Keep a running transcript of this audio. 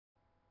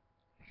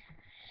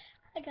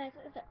Hi guys,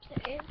 what's up? So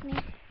it's me.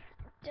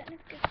 Don't know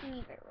if you can see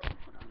me very well.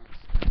 Hold on,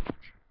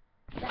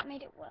 that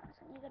made it worse.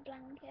 I need a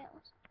blanket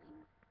or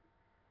something.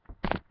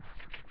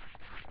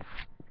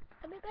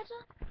 A bit better?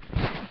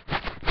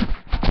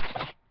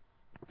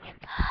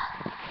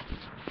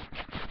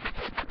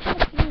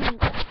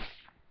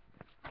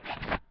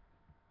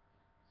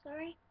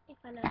 Sorry if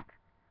I look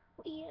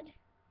weird.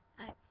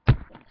 I've been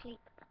asleep.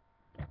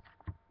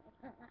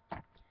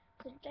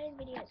 So today's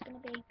video is going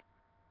to be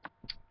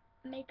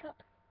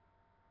makeup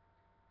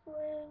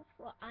with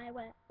what I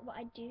wear, what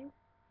I do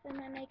for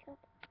my makeup.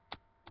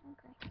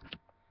 Okay.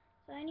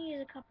 So I only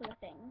use a couple of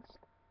things.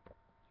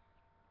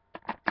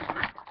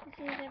 This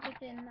is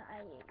everything that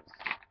I use.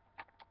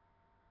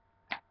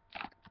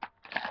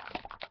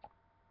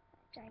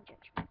 Don't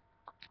judge me.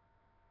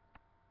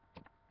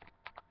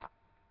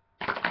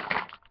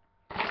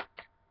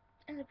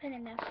 There's a pen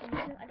in there for some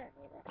reason. I don't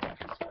need it.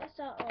 Just sort of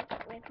start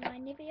off with my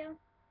Nivea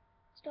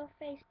Stuff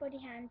Face Body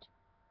Hand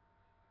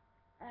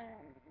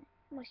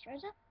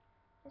moisturizer.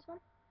 This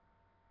one.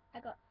 I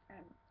got a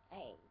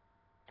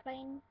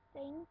plain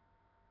thing.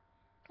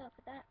 Start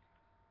with that.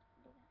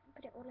 Do that and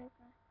put it all over.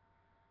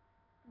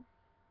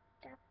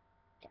 Dab,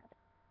 dab,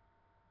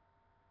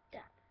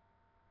 dab.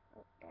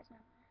 Oh, there's none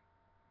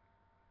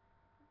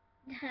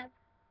there. Dab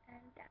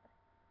and dab.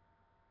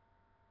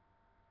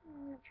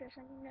 Make sure it's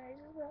on your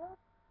nose as well.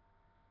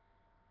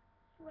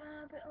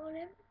 Rub it all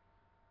in.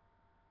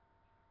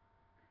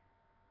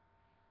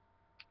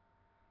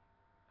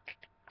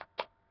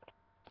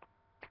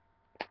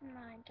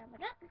 Right, done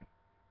with that.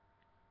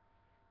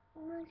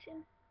 Nice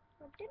and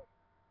rubbed in.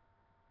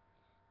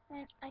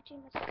 And I do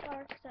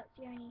mascara because that's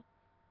the only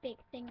big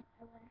thing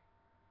I wear.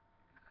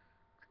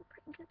 So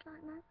pretty good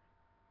like that.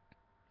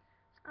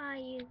 So I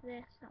use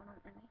this. Hold on,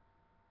 let me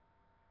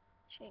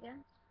show you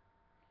guys.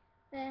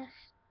 This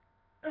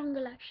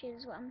Longer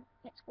Lashes one.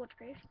 It's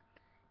waterproof.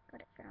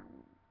 Got it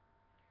from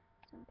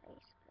some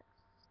place, but I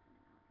don't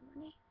know the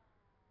money.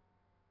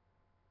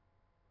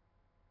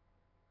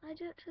 I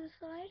do it to the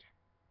side.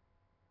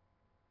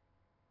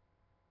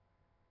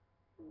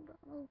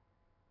 Oh.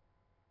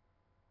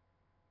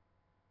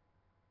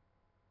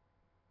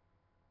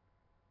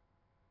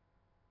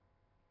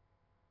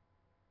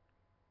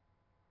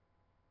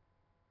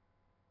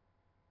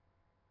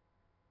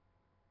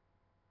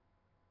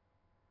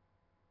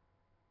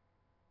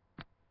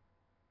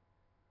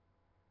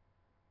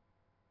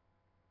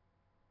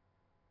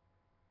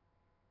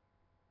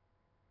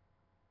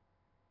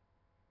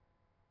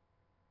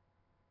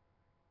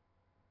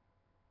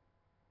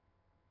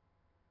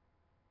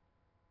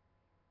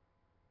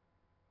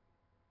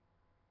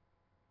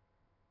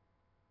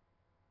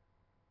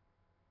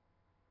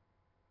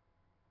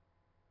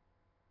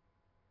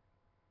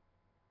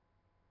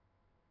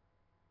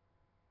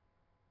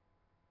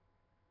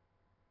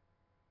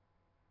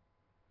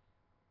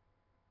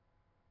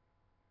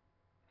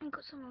 I've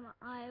got some on my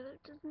eye, but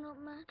it does not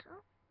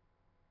matter.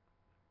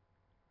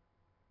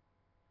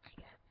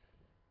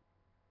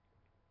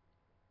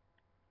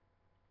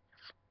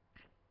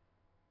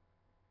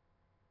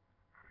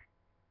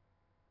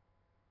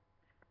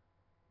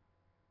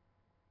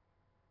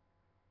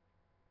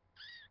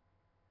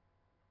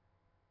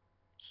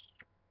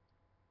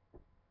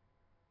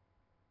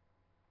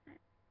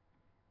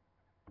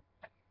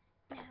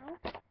 Now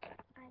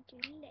I do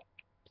lips.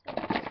 So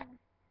now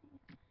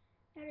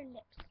the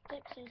lips.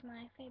 Lips is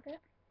my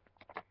favourite.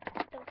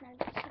 That was my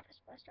lips.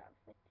 First I start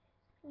off with this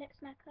Lip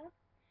Smacker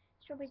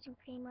Strawberries and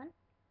Cream one.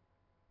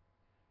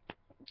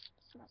 It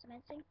smells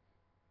amazing.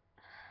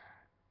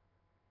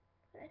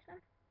 Put this on.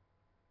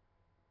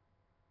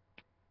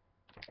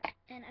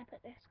 And I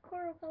put this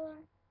Coral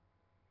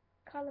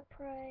Colour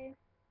Pro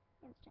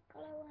Instant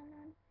Colour one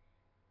on.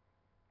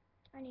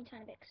 Only a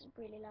tiny bit because it's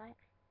really light.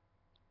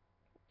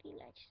 The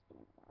lightest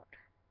thing in the world.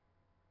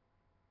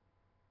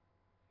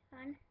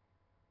 1,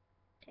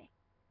 2.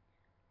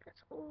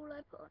 That's all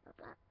I put on of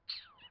that.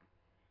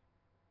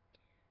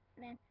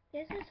 And then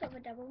this is sort of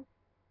a double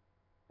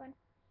one.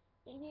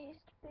 It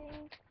used to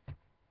be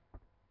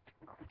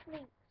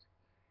complete.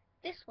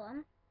 This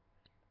one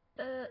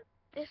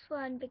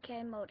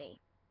became moldy.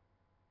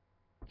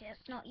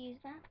 Just not use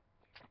that.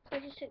 So I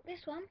just took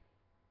this one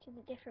to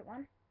the different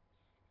one.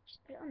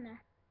 Just put it on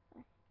there.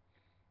 So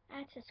I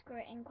had to screw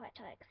it in quite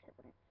tight because it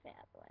wouldn't fit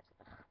otherwise.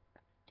 Ugh,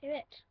 do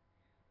it.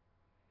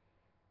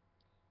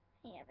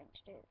 Yeah, having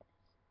to do this.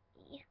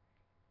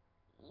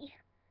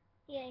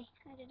 Yay,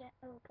 I did it.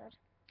 Oh god.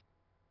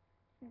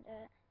 Didn't do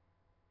it.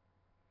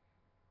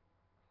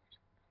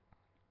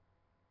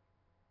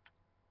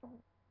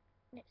 Oh,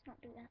 let's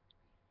not do that.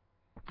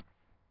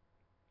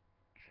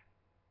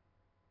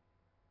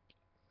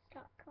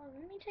 Start colour.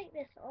 Let me take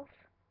this off.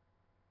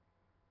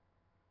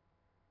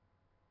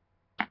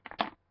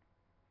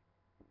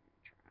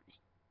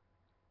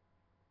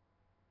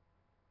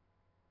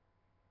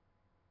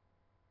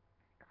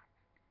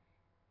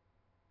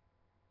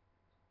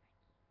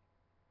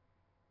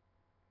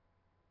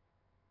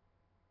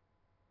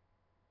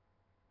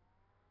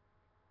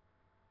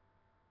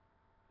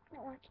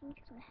 Not working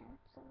because my hands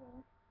are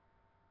all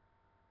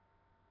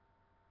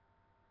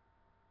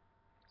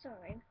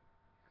Sorry,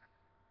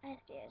 this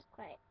video is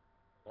quite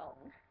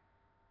long.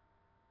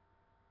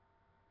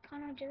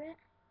 Can't I do it?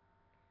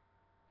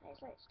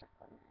 There's like stuff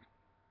on there.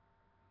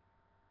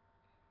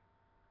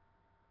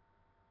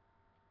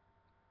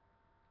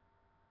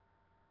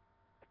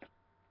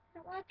 It's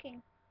not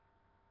working.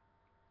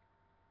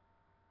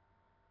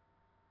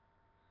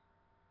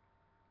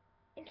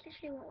 It's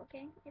literally not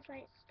working. It's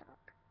like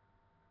stuck.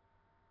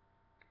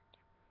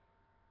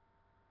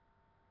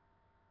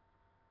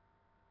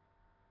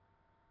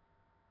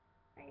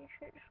 Are you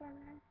sure it's on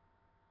there?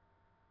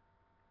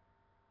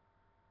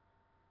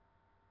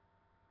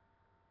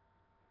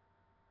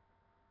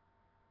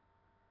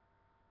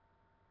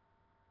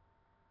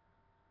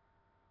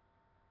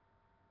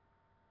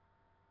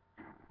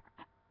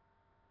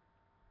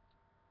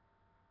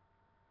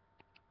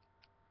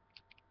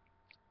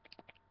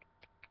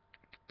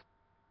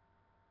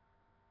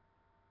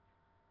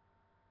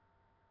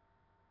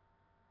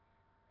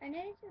 I know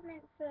this is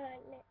meant for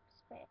lips,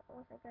 but it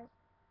also goes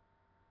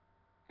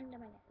under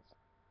my nose,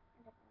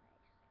 under my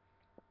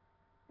face.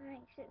 It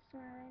makes it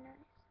smell really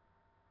nice.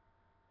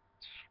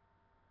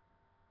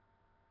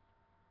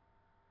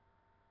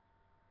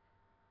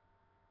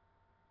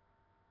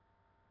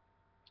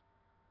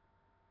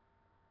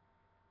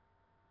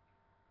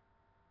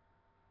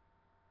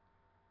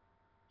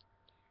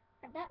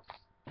 And that's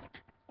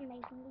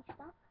amazingly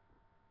stuck.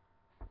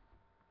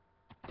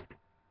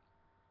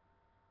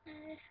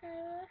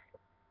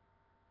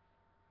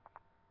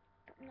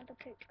 Got another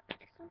coat like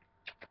this one.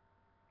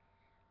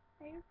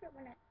 I didn't put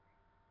one out.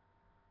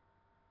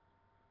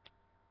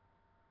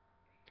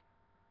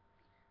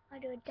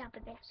 I'll do a dab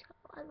of this,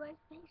 otherwise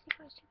it makes it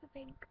go super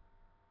big. It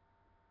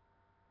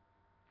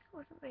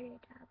wasn't really a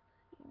dab,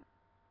 you know.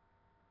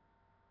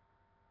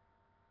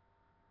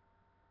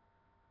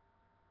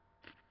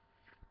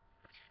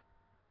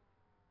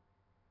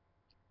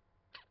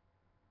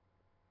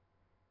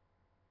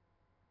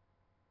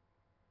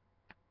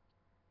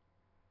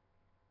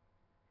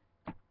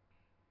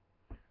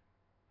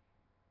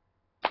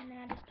 And then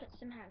I just put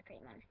some hand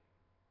cream on,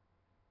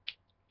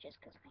 just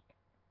because I can.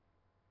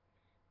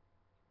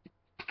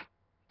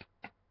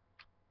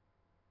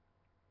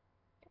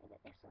 So I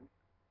get this one.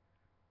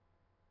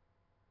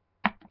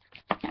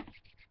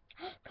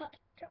 Cut,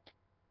 drop.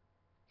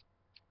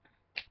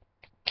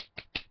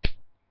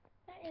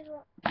 That is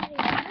what I do.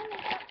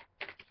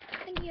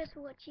 Thank you guys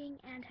for watching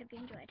and hope you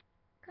enjoyed.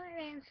 Comment,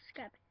 rate, and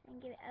subscribe,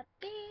 and give it a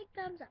big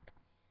thumbs up.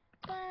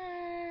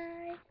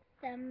 Bye.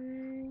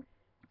 Thumbs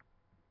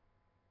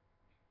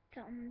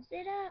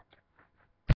it up.